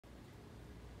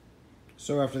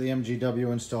So after the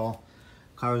MGW install,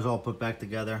 car is all put back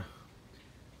together,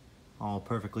 all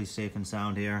perfectly safe and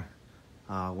sound here.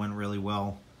 Went really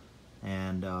well,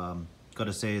 and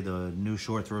gotta say the new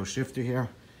short throw shifter here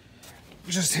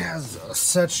just has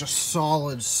such a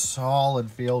solid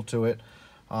feel to it.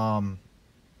 The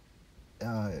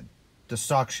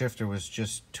stock shifter was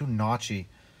just too notchy,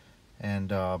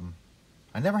 and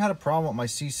I never had a problem with my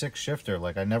Z06 shifter.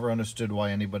 Like, I never understood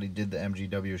why anybody did the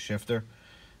MGW shifter,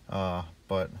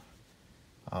 but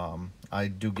I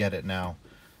do get it now.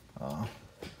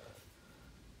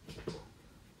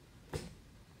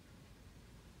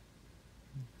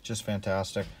 Just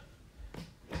fantastic.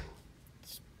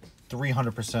 It's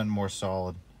 300% more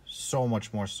solid, so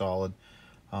much more solid.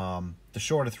 The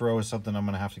shorter throw is something I'm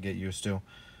gonna have to get used to,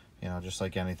 you know, just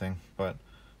like anything, but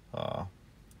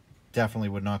definitely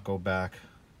would not go back.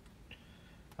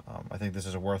 I think this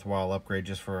is a worthwhile upgrade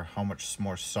just for how much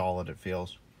more solid it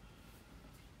feels.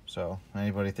 So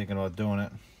anybody thinking about doing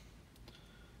it,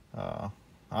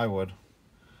 I would.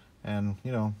 And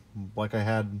you know, like I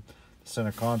had the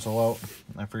center console out,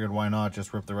 I figured why not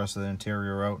just rip the rest of the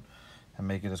interior out and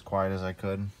make it as quiet as I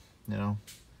could. You know,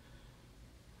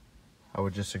 I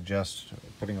would just suggest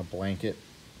putting a blanket,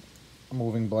 a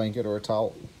moving blanket or a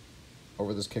towel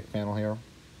over this kick panel here,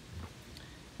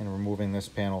 and removing this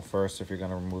panel first if you're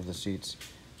going to remove the seats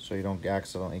so you don't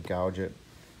accidentally gouge it.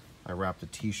 I wrapped a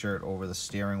t-shirt over the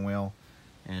steering wheel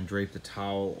and draped the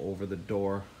towel over the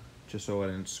door just so I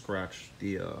didn't scratch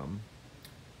the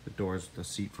doors, the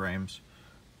seat frames.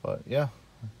 But yeah,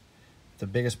 the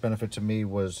biggest benefit to me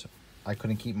was I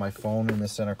couldn't keep my phone in the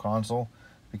center console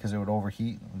because it would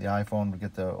overheat. The iPhone would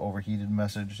get the overheated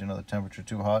message, you know, the temperature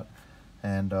too hot.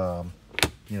 And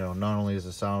you know, not only does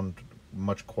it sound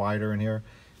much quieter in here,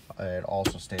 it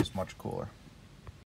also stays much cooler.